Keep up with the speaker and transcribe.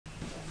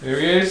Here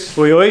he is.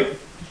 Oi oi.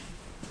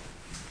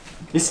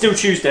 It's still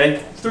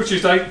Tuesday. Still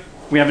Tuesday.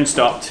 We haven't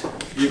stopped.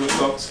 You haven't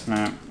stopped.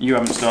 No, you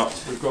haven't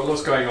stopped. We've got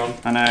lots going on.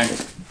 I know.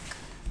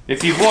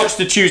 If you've watched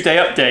the Tuesday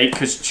update,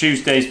 because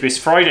Tuesday's this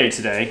Friday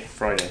today,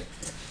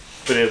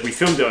 but we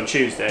filmed it on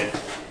Tuesday,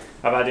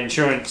 I've had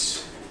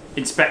insurance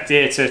inspector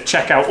here to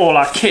check out all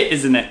our kit,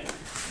 isn't it?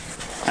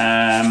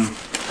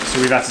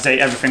 So we've had to take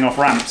everything off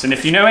ramps. And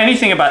if you know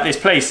anything about this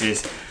place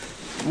is,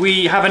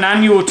 we have an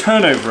annual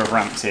turnover of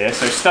ramps here,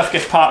 so stuff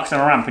gets parked on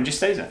a ramp and just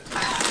stays there.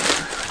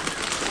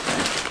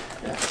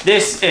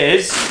 This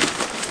is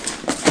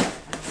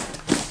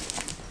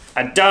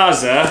a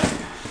Daza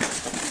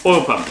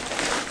oil pump,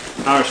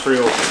 RS3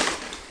 oil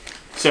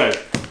pump. So,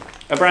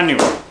 a brand new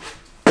one.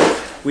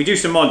 We do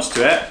some mods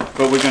to it,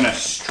 but we're going to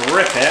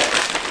strip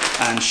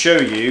it and show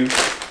you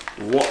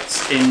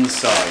what's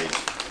inside.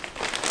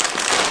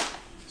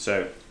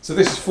 So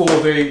this is for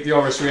the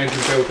RS3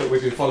 engine build that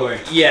we've been following.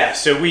 Yeah,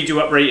 so we do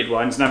uprated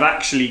ones, and I've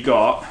actually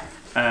got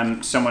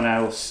someone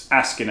else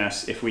asking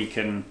us if we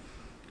can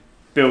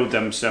build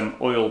them some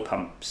oil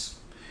pumps.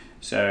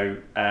 So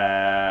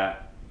yeah,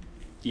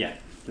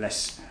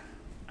 let's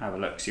have a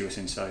look, see what's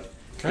inside.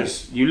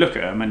 Because you look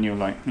at them and you're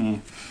like,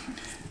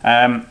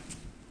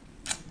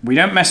 we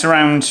don't mess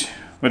around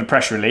with the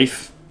pressure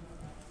relief.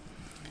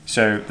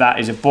 So that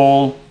is a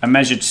ball, a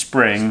measured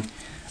spring,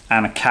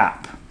 and a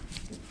cap.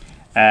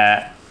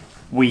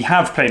 We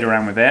have played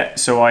around with it,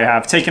 so I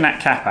have taken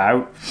that cap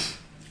out,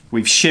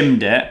 we've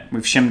shimmed it,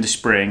 we've shimmed the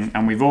spring,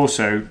 and we've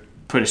also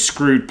put a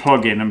screwed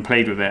plug in and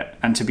played with it.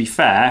 And to be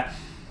fair,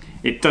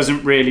 it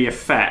doesn't really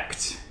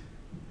affect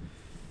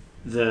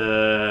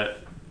the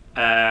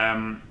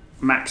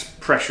max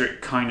pressure it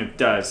kind of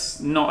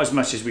does, not as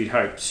much as we'd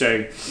hoped.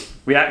 So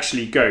we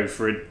actually go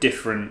for a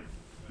different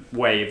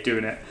way of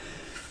doing it.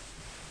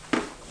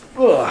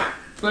 Ugh.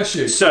 Bless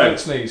you. So don't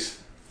sneeze.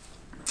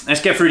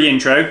 Let's get through the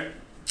intro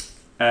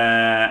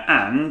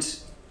and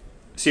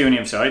see you on the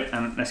other side,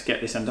 and let's get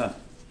this undone.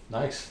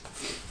 Nice.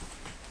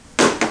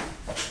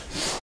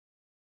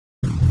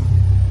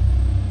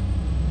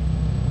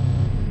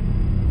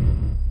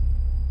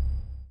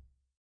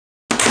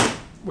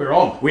 We're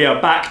on. We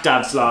are back,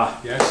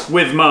 Daza. Yes.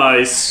 With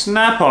my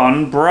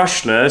snap-on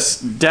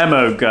brushless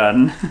demo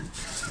gun.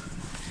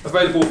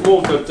 Available for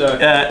all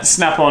good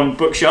snap-on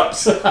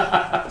bookshops.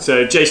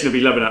 So Jason will be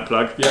loving that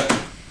plug. Yeah.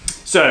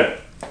 So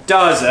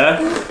Daza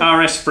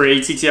RS3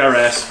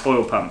 TTRS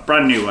oil pump,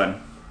 brand new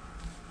one.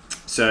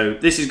 So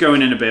this is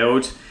going in a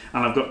build,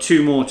 and I've got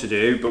 2 more to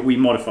do, but we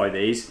modify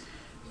these.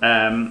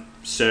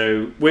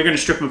 So we're going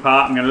to strip them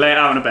apart. I'm going to lay it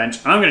out on a bench,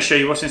 and I'm going to show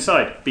you what's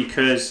inside,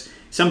 because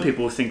some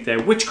people think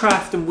they're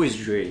witchcraft and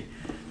wizardry,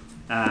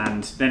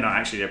 and they're not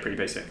actually. They're pretty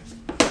basic.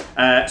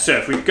 So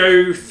if we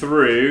go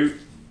through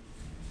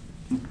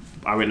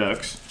how it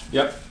looks.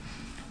 Yep.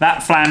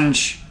 That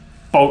flange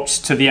bolts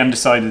to the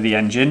underside of the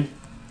engine,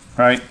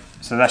 right?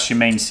 So that's your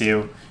main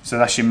seal. So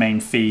that's your main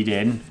feed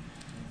in.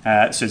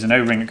 So there's an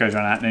O-ring that goes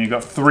around that. And then you've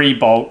got 3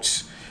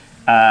 bolts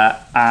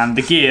and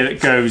the gear that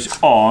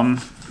goes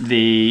on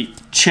the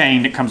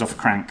chain that comes off the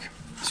crank.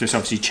 So it's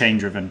obviously chain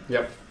driven.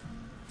 Yep.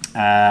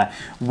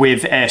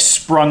 With a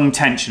sprung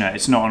tensioner.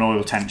 It's not an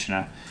oil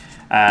tensioner.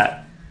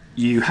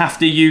 You have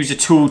to use a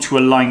tool to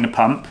align the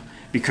pump,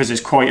 because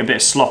there's quite a bit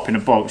of slop in the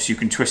bolt, so you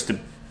can twist the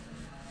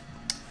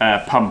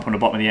pump on the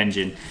bottom of the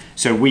engine.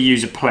 So we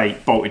use a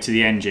plate bolted to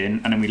the engine,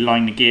 and then we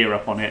line the gear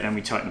up on it, and then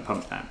we tighten the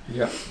pump down.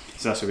 Yeah.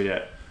 So that's what we do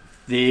it.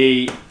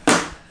 The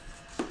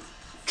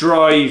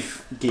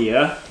drive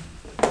gear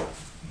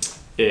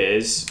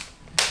is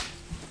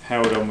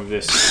held on with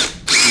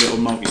this little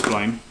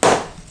multi-spline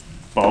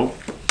bolt,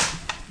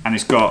 and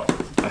it's got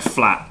a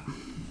flat.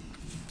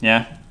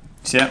 Yeah?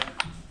 See it?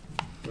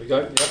 There we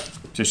go, yep.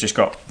 So it's just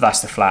got,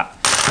 that's the flat.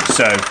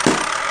 So,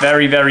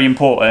 very, very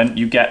important,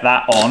 you get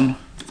that on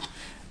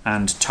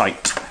and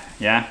tight,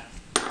 yeah?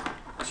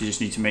 So you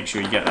just need to make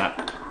sure you get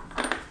that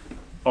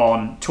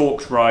on,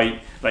 torqued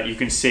right. Like you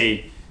can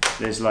see,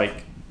 there's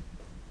like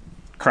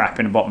crap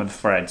in the bottom of the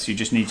thread, so you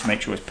just need to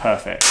make sure it's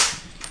perfect.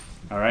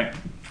 All right,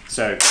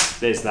 so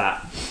there's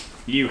that.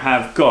 You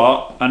have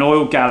got an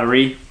oil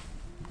gallery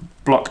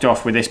blocked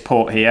off with this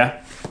port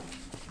here.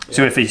 Yeah.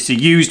 So if it's a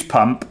used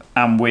pump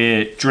and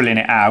we're drilling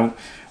it out,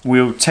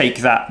 we'll take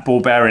that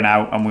ball bearing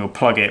out and we'll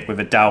plug it with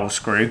a dowel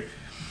screw.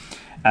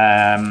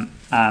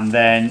 And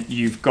then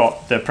you've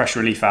got the pressure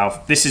relief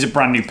valve. This is a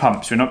brand new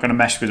pump, so we're not going to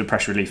mess with the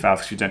pressure relief valve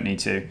because we don't need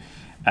to.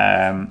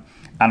 And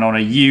on a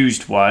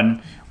used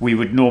one, we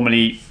would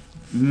normally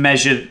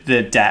measure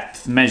the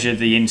depth, measure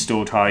the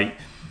installed height,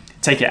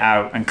 take it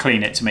out and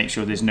clean it to make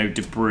sure there's no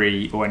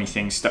debris or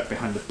anything stuck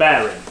behind the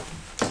bearing.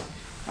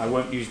 I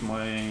won't use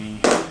my...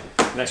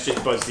 Let's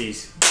just buzz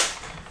these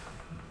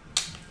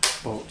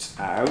bolts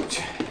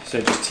out. So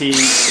just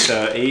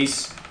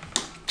T30s.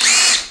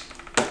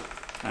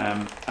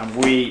 And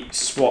we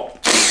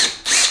swap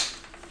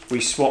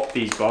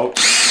these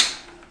bolts.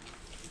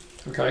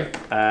 Okay.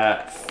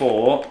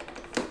 For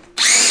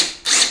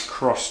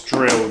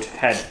cross-drilled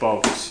head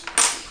bolts,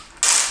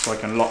 so I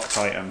can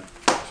Loctite them.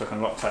 So I can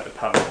Loctite the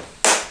pump.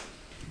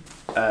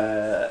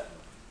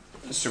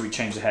 So we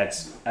change the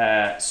heads.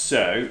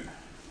 So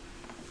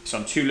it's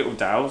on 2 little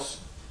dowels,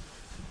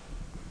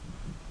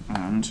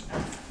 and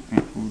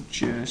it will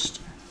just.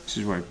 This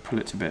is where I pull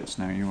it to bits.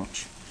 Now you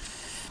watch.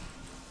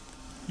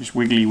 Just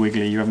wiggly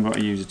wiggly. You haven't got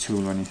to use a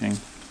tool or anything.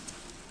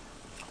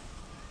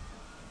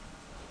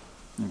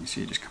 You can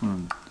see it just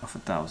coming off the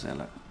dowels there.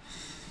 Look.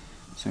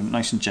 So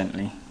nice and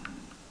gently.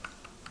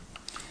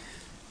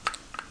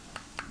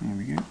 There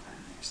we go.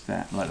 It's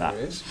there, like that.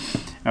 There it is.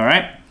 All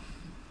right.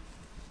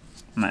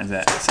 And that is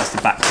it. So that's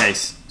the back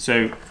case.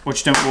 So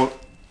what you don't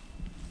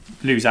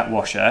lose that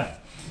washer.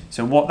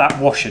 So what that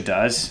washer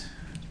does,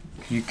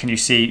 can you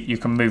see? You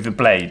can move the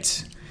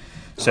blades.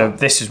 So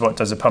this is what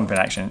does the pumping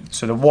action.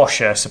 So the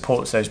washer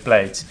supports those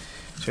blades.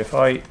 So if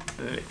I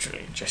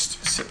literally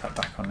just sit that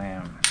back on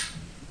there.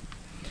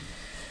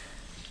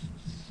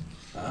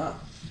 Ah.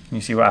 Can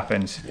you see what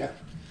happens? Yeah.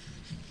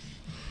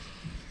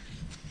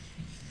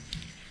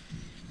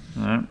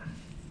 Right.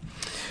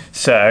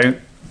 So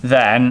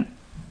then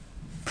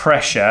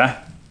pressure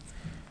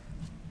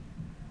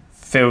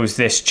fills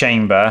this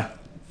chamber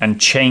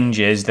and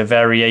changes the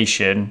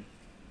variation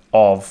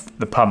of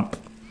the pump.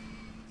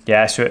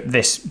 Yeah, so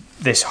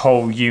this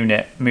whole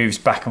unit moves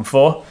back and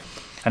forth,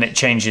 and it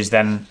changes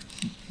then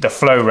the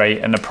flow rate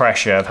and the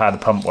pressure of how the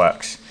pump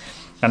works.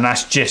 And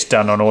that's just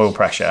done on oil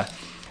pressure.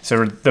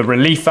 So the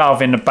relief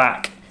valve in the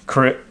back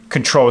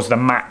controls the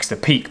max, the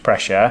peak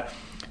pressure,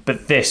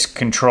 but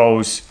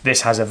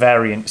this has a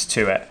variance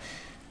to it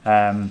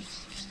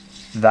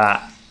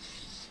that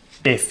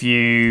if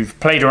you've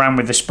played around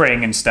with the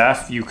spring and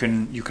stuff, you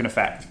can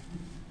affect.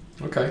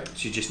 Okay.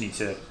 So you just need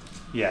to,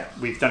 yeah,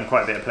 we've done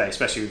quite a bit of play,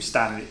 especially with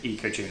standard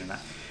eco-tune and that.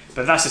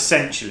 But that's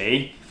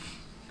essentially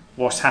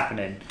what's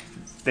happening.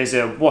 There's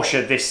a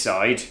washer this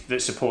side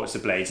that supports the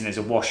blades, and there's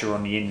a washer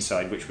on the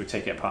inside, which we'll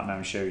take it apart now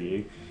and show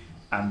you.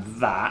 And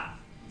that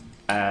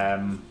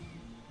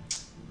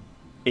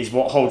is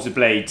what holds the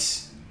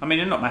blades. I mean,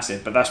 they're not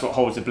massive, but that's what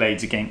holds the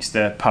blades against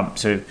the pump.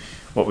 So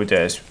what we'll do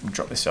is we'll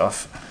drop this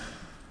off.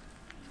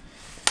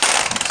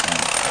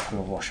 So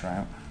pull the washer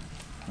out,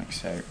 like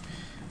so.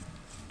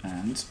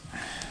 And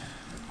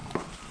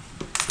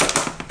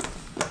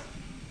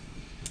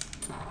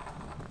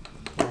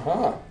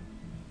Aha.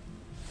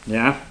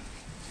 yeah.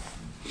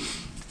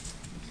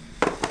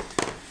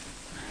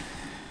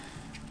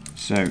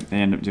 So they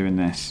end up doing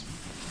this.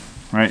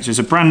 Right, so it's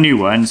a brand new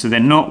one, so they're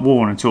not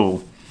worn at all.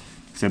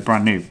 So they're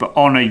brand new. But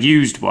on a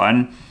used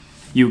one,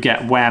 you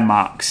get wear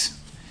marks.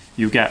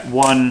 You get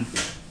one,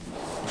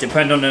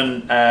 depending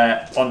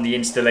on the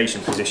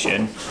installation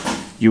position,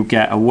 you'll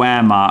get a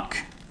wear mark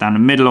down the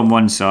middle on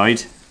one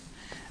side,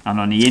 and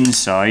on the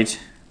inside,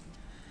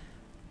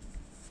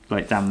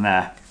 like down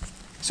there.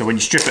 So when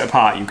you strip it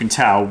apart, you can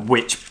tell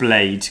which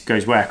blade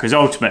goes where, because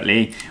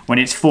ultimately, when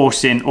it's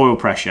forcing oil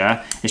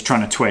pressure, it's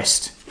trying to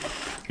twist.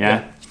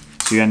 Yeah?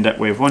 So you end up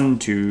with 1,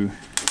 2,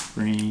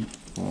 3,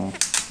 4.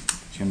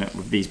 So you end up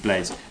with these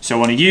blades.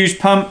 So on a used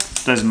pump,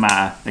 doesn't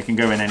matter. They can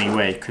go in any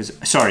way.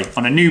 Sorry,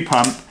 on a new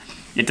pump,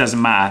 it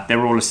doesn't matter.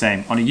 They're all the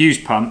same. On a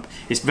used pump,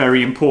 it's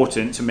very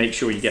important to make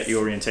sure you get the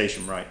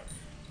orientation right.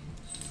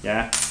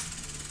 Yeah?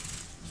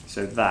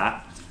 So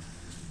that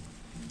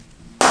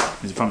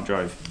is a pump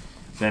drive.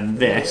 Then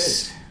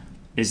this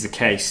is the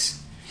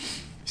case.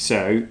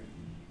 So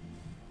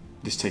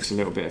this takes a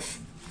little bit of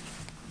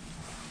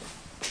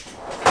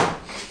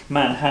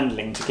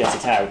manhandling to get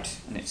it out,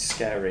 and it's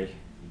scary. You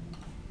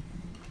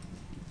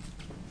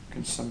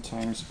can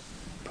sometimes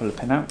pull a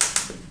pin out.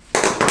 So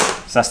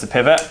that's the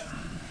pivot,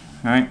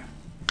 right?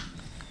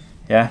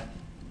 Yeah,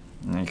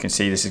 and you can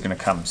see this is going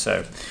to come.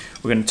 So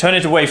we're going to turn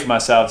it away from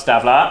ourselves,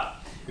 Davlat.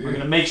 We're going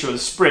to make sure the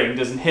spring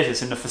doesn't hit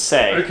us in the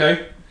facade.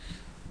 Okay.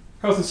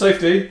 Health and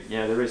safety.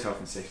 Yeah, there is health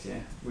and safety. Yeah,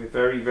 we're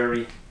very,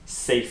 very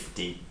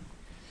safety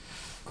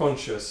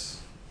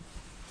conscious.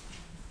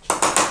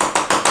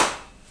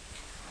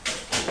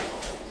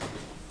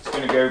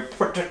 Gonna go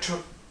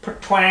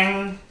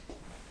twang.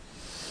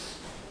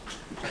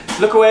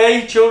 Look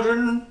away,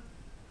 children.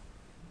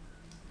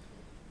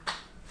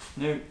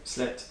 No,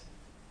 slit.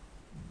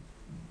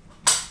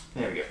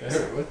 There we go.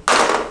 There we go.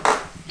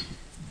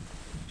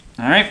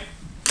 Alright,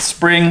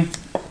 spring,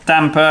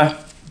 damper.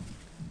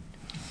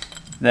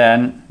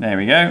 Then, there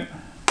we go.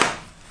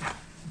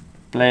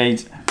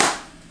 Blade.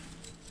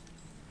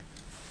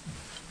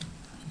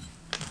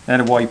 They're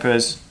the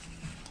wipers.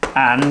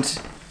 And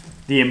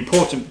the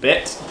important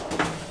bit,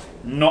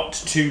 not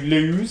to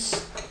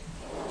lose.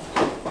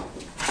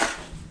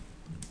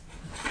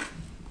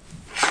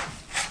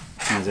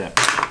 That's it.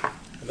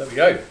 There we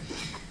go.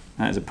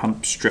 That is a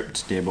pump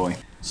stripped, dear boy.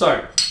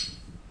 So,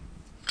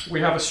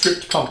 we have a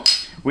stripped pump.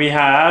 We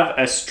have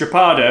a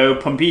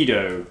strippado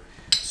pumpido.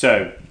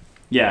 So,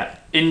 yeah,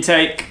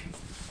 intake.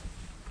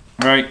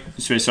 Right,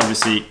 so it's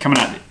obviously coming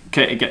out,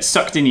 it gets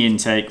sucked in the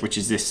intake, which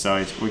is this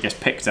side, where it gets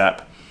picked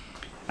up,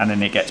 and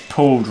then it gets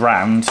pulled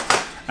round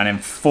and then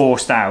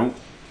forced out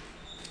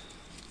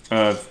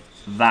of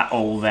that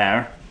hole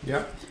there.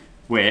 Yeah.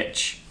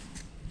 Which,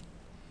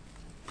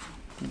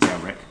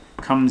 Rick,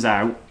 comes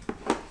out,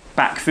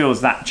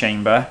 backfills that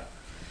chamber,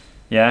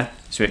 Yeah,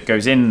 so it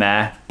goes in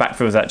there,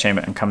 backfills that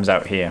chamber and comes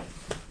out here.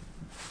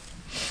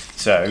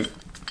 So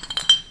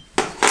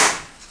it's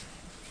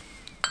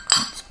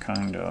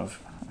kind of,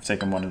 I've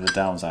taken one of the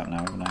dowels out now,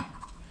 haven't I?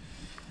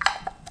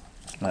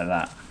 Like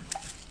that.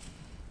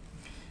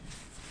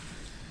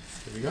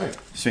 There we go.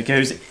 So it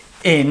goes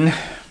in,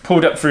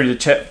 pulled up through the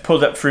chip,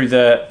 pulled up through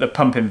the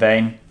pumping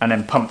vein, and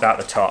then pumped out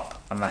the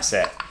top, and that's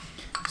it.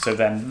 So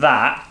then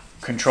that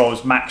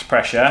controls max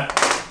pressure,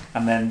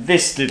 and then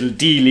this little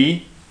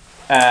dealie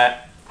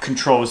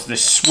controls the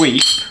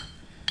sweep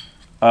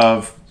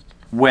of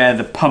where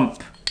the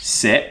pump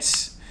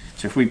sits.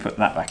 So if we put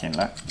that back in,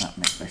 look, that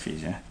makes life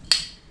easier.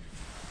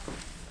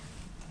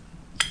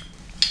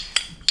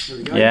 There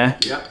we go. Yeah?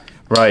 Yeah.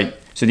 Right,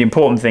 so the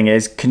important thing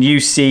is, can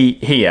you see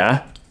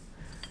here,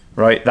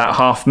 right, that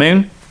half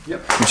moon?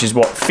 Yep. Which is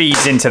what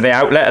feeds into the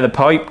outlet of the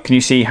pipe. Can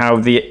you see how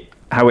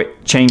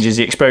it changes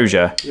the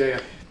exposure? Yeah, yeah.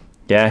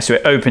 Yeah, so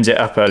it opens it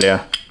up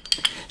earlier.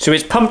 So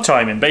it's pump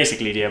timing,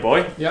 basically, dear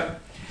boy. Yep.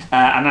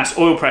 And that's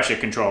oil pressure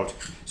controlled.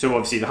 So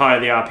obviously the higher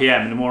the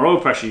RPM and the more oil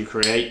pressure you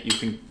create, you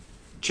can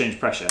change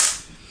pressure.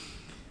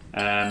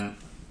 And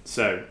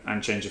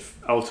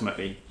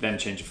ultimately then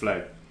change the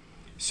flow.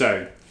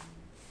 So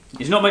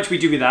there's not much we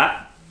do with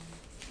that.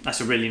 That's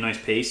a really nice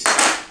piece.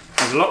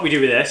 There's a lot we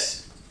do with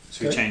this.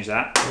 So we change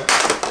that.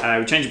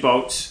 Yep. We change the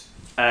bolts.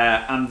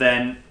 And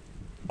then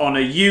on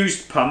a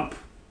used pump,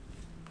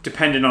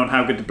 depending on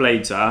how good the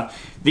blades are,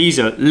 these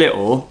are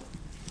little,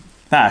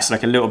 that's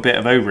like a little bit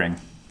of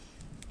O-ring.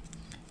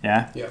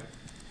 Yeah? Yeah.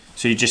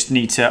 So you just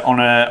need to, on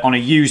a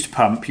used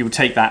pump, you'll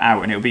take that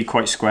out and it'll be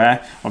quite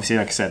square. Obviously,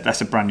 like I said,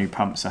 that's a brand new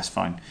pump, so that's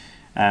fine.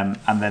 And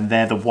then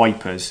they're the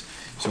wipers.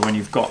 So when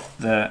you've got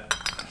the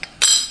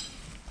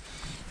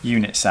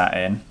unit sat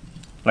in,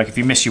 like if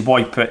you miss your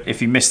wiper,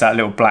 if you miss that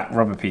little black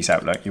rubber piece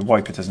out, look, your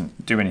wiper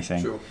doesn't do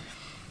anything. Sure.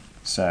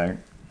 So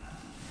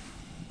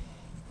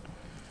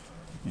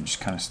you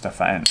just kind of stuff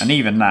that in. And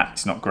even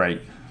that's not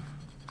great.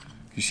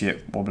 You see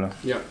it wobbler.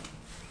 Yeah.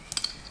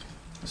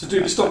 So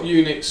do the stock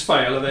units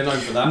fail? Are they known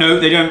for that? No,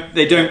 they don't.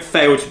 They don't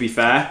fail, to be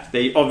fair.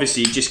 They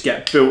obviously just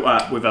get built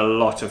up with a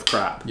lot of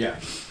crap. Yeah.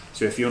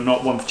 So if you're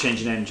not one for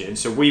changing engines,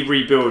 so we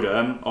rebuild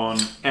them on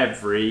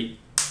every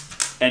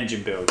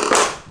engine build.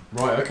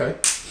 Right. Okay.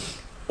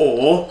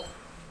 Or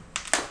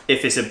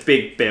if it's a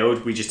big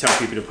build, we just tell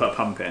people to put a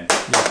pump in.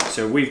 Yeah.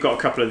 So we've got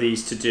a couple of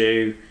these to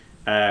do.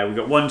 We've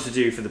got one to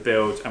do for the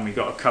build, and we've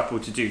got a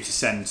couple to do to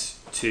send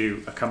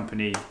to a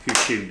company who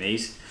tune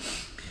these.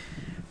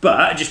 But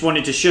I just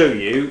wanted to show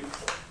you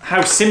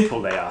how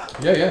simple they are.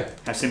 Yeah, yeah.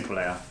 How simple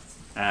they are.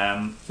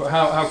 But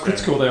how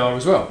critical they are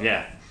as well.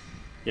 Yeah.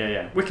 Yeah,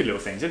 yeah. Wicked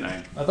little things, aren't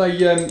they? Are they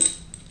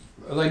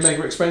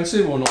mega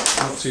expensive or not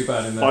too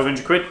bad in there?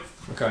 500 quid.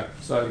 Okay,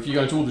 so if you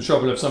go into all the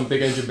trouble of some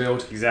big engine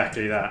build.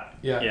 Exactly that.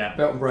 Yeah, yeah.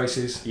 Belt and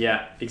braces.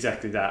 Yeah,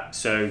 exactly that.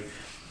 So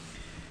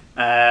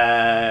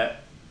I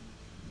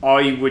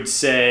would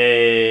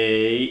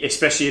say,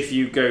 especially if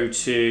you go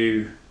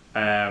to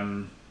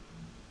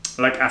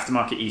like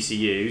aftermarket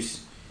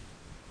ECUs,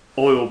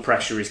 oil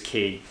pressure is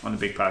key on the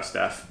big power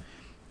stuff.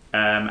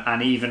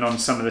 And even on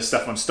some of the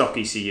stuff on stock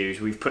ECUs,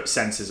 we've put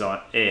sensors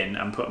in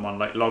and put them on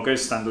like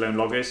loggers, standalone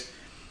loggers.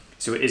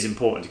 So it is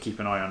important to keep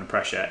an eye on the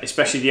pressure,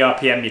 especially the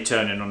RPM you're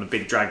turning on the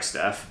big drag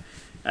stuff,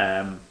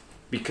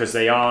 because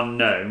they are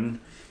known.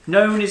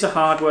 Known is a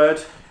hard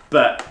word,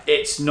 but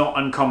it's not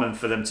uncommon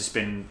for them to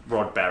spin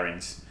rod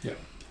bearings.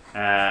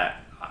 Yeah.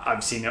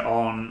 I've seen it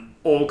on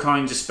all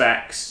kinds of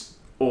specs,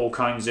 all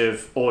kinds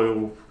of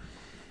oil.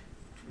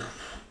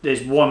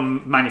 There's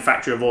one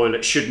manufacturer of oil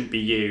that shouldn't be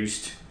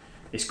used.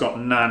 It's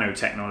got nano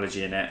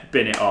technology in it.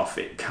 Bin it off.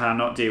 It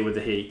cannot deal with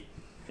the heat.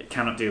 It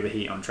cannot deal with the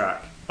heat on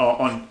track,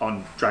 or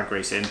on drag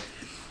racing,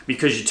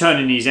 because you're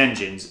turning these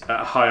engines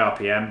at a high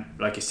RPM.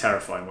 Like, it's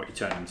terrifying what you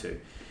turn them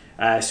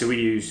to. So we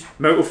use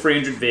Motor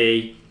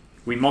 300V.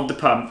 We mod the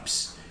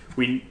pumps.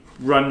 We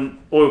run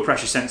oil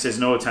pressure sensors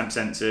and oil temp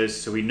sensors,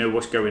 so we know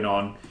what's going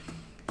on.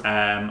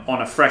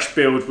 On a fresh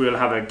build, we'll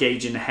have a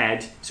gauge in the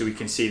head, so we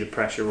can see the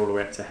pressure all the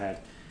way up to head.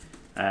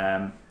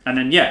 And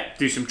then, yeah,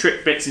 do some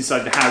trick bits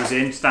inside the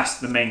housings. That's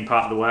the main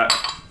part of the work,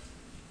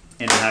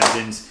 in the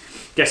housings.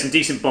 Get some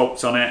decent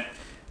bolts on it,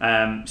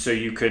 so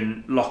you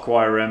can lock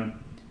wire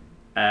them.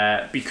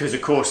 Because,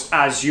 of course,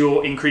 as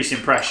you're increasing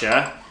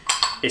pressure,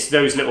 it's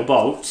those little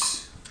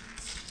bolts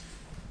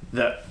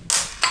that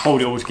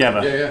hold it all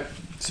together. Yeah, yeah.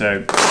 So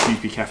you need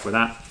to be careful with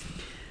that.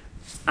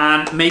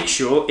 And make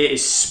sure it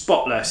is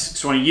spotless.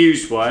 So on a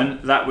used one,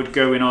 that would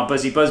go in our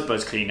Buzzy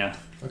Buzz cleaner.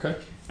 Okay.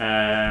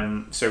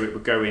 So it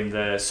would go in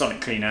the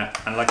sonic cleaner,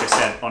 and like I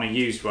said, on a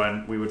used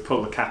one, we would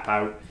pull the cap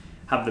out,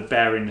 have the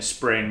bearing, the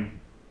spring,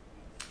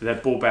 the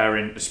ball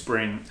bearing, the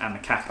spring, and the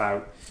cap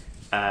out,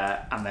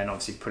 and then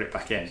obviously put it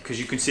back in, because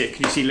you can see it.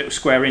 Can you see little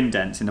square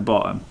indents in the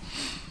bottom?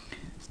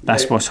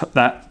 That's what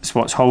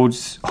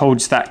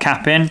holds that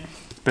cap in,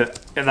 but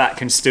that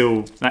can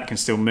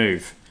still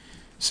move.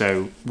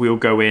 So we'll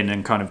go in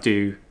and kind of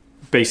do,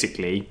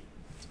 basically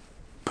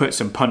put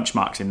some punch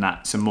marks in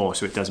that some more,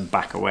 so it doesn't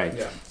back away.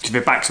 Yeah. Because if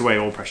it backs away,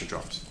 oil pressure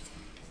drops.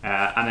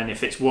 And then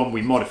if it's one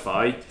we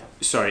modify,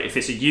 sorry, if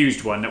it's a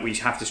used one that we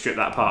have to strip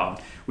that apart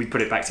on, we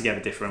put it back together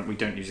different. We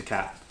don't use a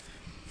cap.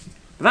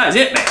 But that is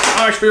it, mate.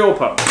 RS3 oil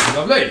pump.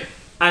 Lovely.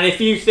 And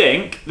if you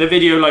think the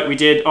video like we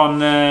did on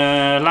the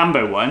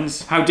Lambo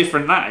ones, how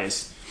different that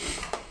is.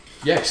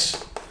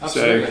 Yes,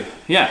 absolutely. So,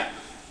 yeah,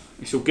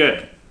 it's all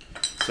good.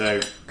 So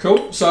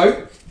cool.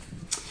 So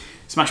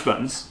smash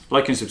buttons,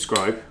 like and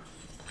subscribe.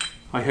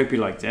 I hope you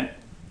liked it.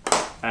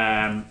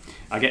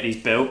 I'll get these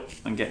built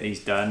and get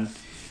these done.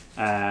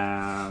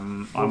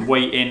 I'm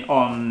waiting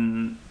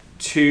on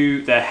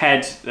the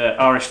head. The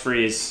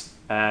RS3 is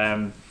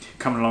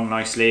coming along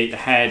nicely. The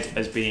head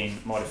has been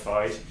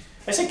modified.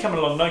 I say coming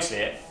along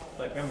nicely.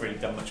 Like we haven't really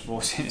done much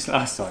more since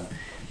last time.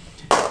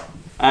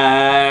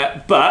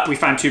 But we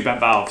found 2 bent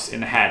valves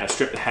in the head. I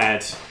stripped the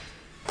head,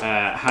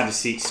 had the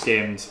seat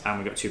skimmed, and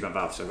we got 2 bent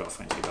valves. So I've got to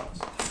find 2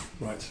 valves.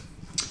 Right.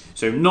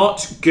 So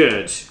not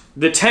good.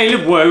 The tale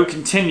of woe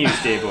continues,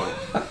 dear boy.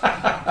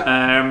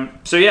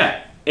 So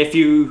yeah, if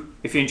you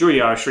enjoy the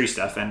RS3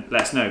 stuff, then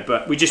let us know.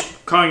 But we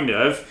just kind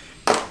of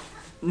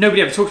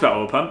nobody ever talks about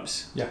oil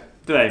pumps. Yeah.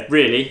 Do they?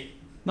 Really?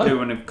 No. No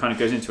one kind of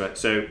goes into it.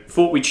 So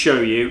thought we'd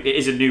show you. It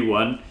is a new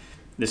one.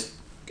 This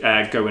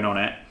going on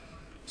it.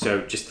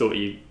 So just thought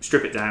you'd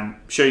strip it down,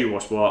 show you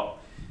what's what,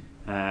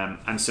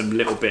 and some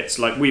little bits.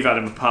 Like we've had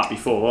them apart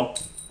before,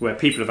 where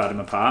people have had them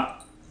apart,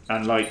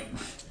 and like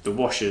the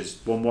washers,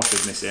 one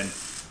washer's missing.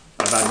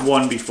 I've had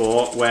one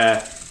before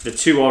where the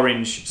 2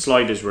 orange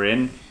sliders were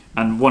in,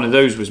 and one of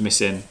those was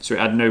missing, so it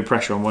had no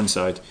pressure on one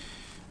side.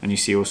 And you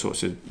see all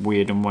sorts of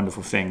weird and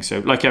wonderful things. So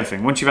like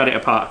everything, once you've had it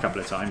apart a couple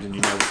of times and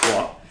you know what's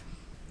what,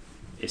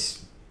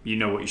 you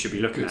know what you should be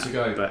looking at. Good to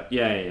go. But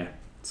yeah.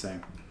 So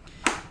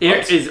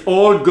it is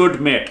all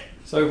good, mate.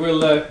 So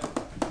we'll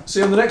see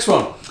you on the next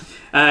one.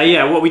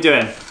 Yeah, what are we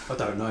doing? I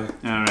don't know.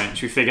 All right,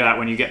 should we figure that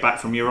when you get back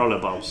from your roller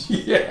bobs?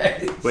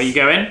 Yes. Where you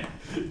going?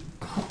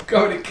 I'm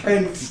going to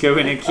Kent.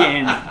 Going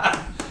again.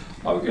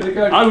 I'm going to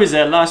go. I was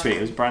there last week.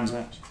 It was Brands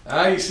Hatch.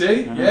 Ah, you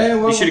see? Yeah,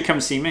 well. You should have come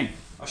see me.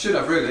 I should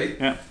have, really.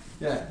 Yeah.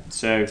 Yeah.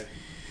 So,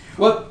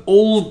 well,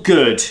 all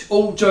good.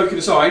 All joking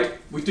aside,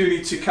 we do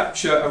need to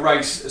capture a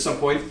race at some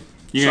point.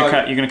 You're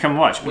gonna come and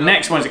watch. Well,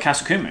 next one's at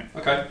Castle Cumu.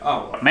 Okay.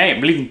 Oh, right. Mate,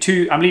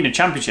 I'm leading a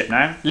championship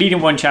now.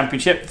 Leading 1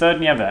 championship, 3rd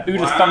in the other. Who'd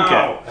have thunk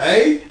it?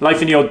 Hey?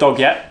 Life in the old dog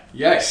yet?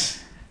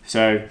 Yes.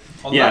 So,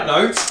 on that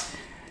note.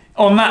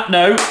 On that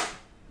note,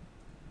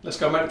 let's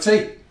go make the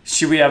tea.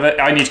 Should we have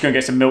I need to go and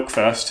get some milk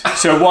first.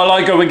 So while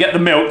I go and get the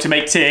milk to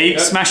make tea,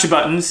 smash the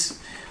buttons,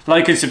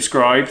 like and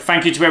subscribe.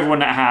 Thank you to everyone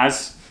that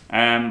has,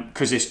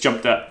 because it's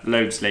jumped up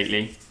loads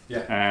lately.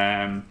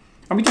 Yeah.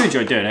 And we do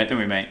enjoy doing it, don't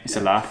we, mate? It's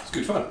a laugh. It's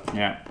good fun.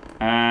 Yeah.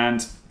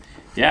 And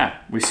yeah,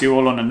 we see you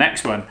all on the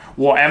next one,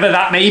 whatever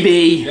that may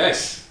be.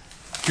 Yes.